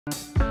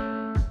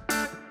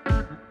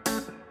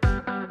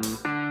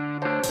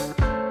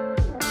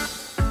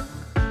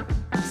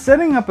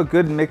Setting up a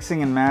good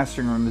mixing and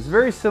mastering room is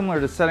very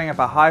similar to setting up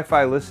a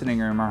hi-fi listening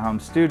room or home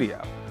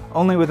studio.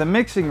 Only with a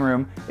mixing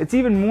room, it's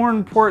even more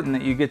important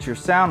that you get your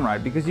sound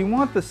right because you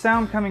want the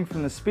sound coming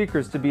from the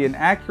speakers to be an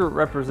accurate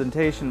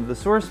representation of the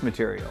source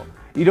material.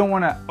 You don't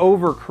want to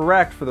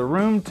overcorrect for the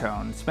room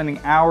tone, spending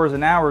hours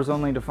and hours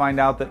only to find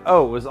out that,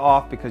 oh, it was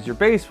off because your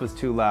bass was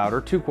too loud or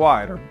too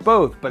quiet, or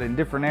both but in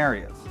different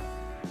areas.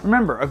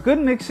 Remember, a good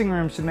mixing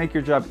room should make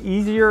your job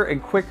easier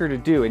and quicker to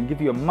do and give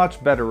you a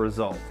much better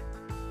result.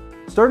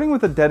 Starting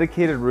with a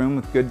dedicated room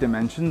with good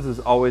dimensions is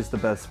always the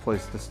best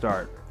place to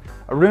start.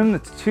 A room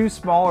that's too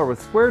small or with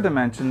square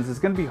dimensions is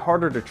going to be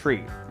harder to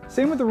treat.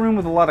 Same with a room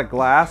with a lot of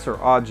glass or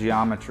odd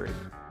geometry.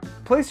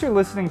 Place your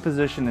listening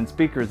position and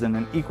speakers in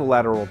an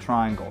equilateral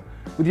triangle,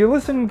 with your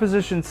listening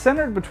position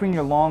centered between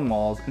your long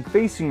walls and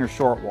facing your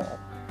short wall.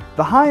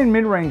 The high and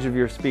mid-range of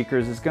your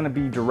speakers is going to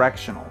be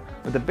directional,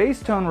 but the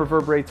bass tone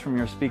reverberates from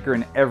your speaker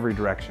in every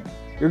direction.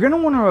 You're going to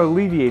want to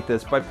alleviate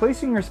this by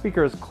placing your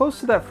speaker as close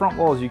to that front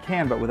wall as you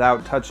can, but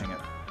without touching it.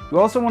 You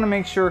also want to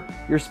make sure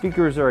your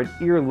speakers are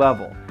at ear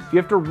level. If you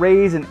have to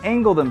raise and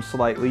angle them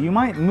slightly, you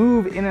might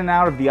move in and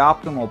out of the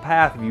optimal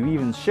path if you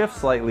even shift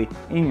slightly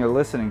in your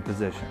listening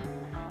position.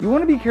 You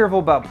want to be careful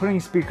about putting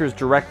speakers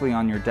directly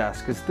on your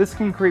desk, as this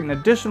can create an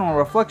additional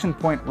reflection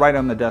point right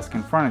on the desk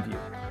in front of you.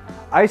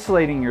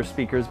 Isolating your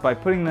speakers by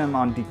putting them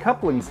on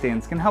decoupling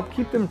stands can help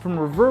keep them from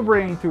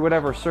reverberating through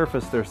whatever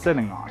surface they're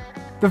sitting on.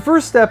 The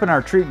first step in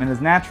our treatment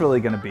is naturally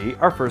going to be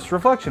our first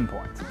reflection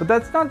points, but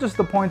that's not just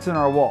the points in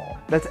our wall.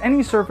 That's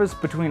any surface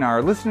between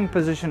our listening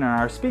position and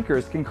our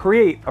speakers can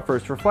create a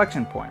first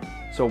reflection point.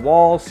 So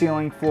wall,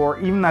 ceiling, floor,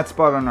 even that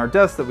spot on our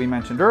desk that we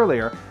mentioned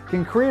earlier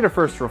can create a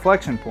first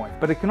reflection point,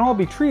 but it can all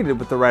be treated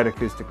with the right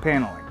acoustic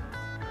paneling.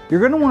 You're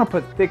going to want to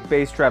put thick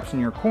bass traps in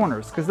your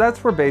corners because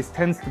that's where bass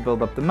tends to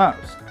build up the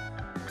most.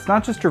 It's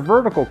not just your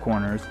vertical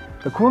corners,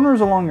 the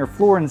corners along your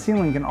floor and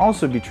ceiling can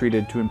also be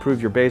treated to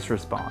improve your bass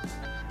response.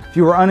 If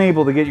you are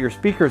unable to get your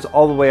speakers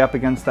all the way up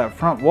against that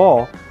front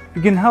wall,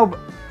 you can help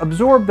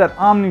absorb that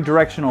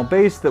omnidirectional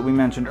bass that we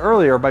mentioned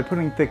earlier by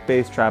putting thick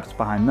bass traps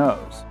behind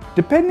those.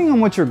 Depending on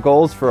what your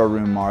goals for a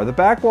room are, the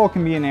back wall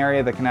can be an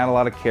area that can add a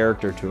lot of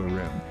character to a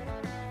room.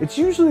 It's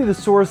usually the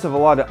source of a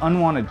lot of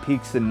unwanted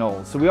peaks and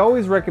nulls, so we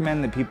always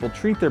recommend that people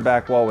treat their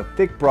back wall with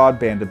thick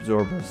broadband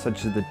absorbers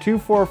such as the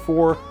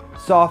 244,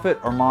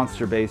 Soffit, or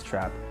Monster bass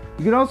trap.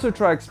 You can also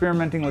try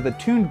experimenting with a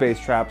tuned bass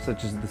trap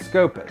such as the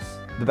Scopus.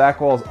 The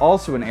back wall is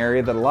also an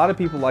area that a lot of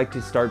people like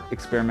to start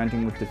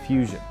experimenting with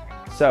diffusion.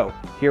 So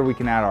here we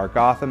can add our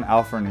Gotham,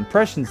 Alpha, and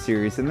Impression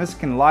series, and this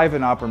can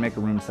liven up or make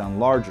a room sound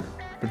larger.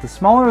 But the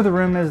smaller the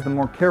room is, the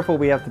more careful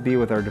we have to be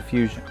with our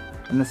diffusion.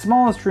 And the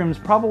smallest rooms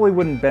probably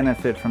wouldn't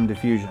benefit from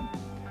diffusion.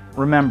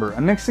 Remember,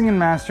 a mixing and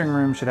mastering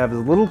room should have as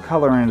little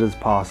color in it as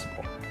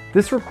possible.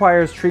 This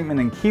requires treatment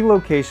in key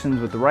locations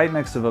with the right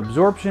mix of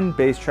absorption,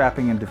 bass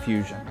trapping, and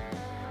diffusion.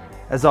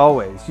 As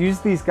always, use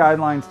these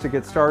guidelines to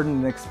get started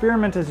and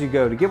experiment as you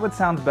go to get what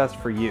sounds best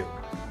for you.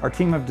 Our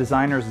team of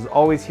designers is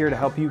always here to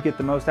help you get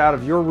the most out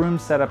of your room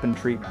setup and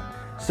treatment.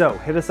 So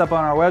hit us up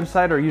on our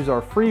website or use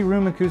our free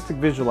room acoustic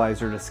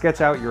visualizer to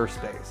sketch out your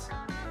space.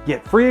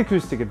 Get free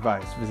acoustic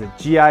advice. Visit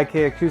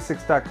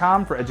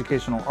GIKAcoustics.com for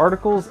educational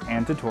articles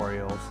and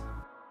tutorials.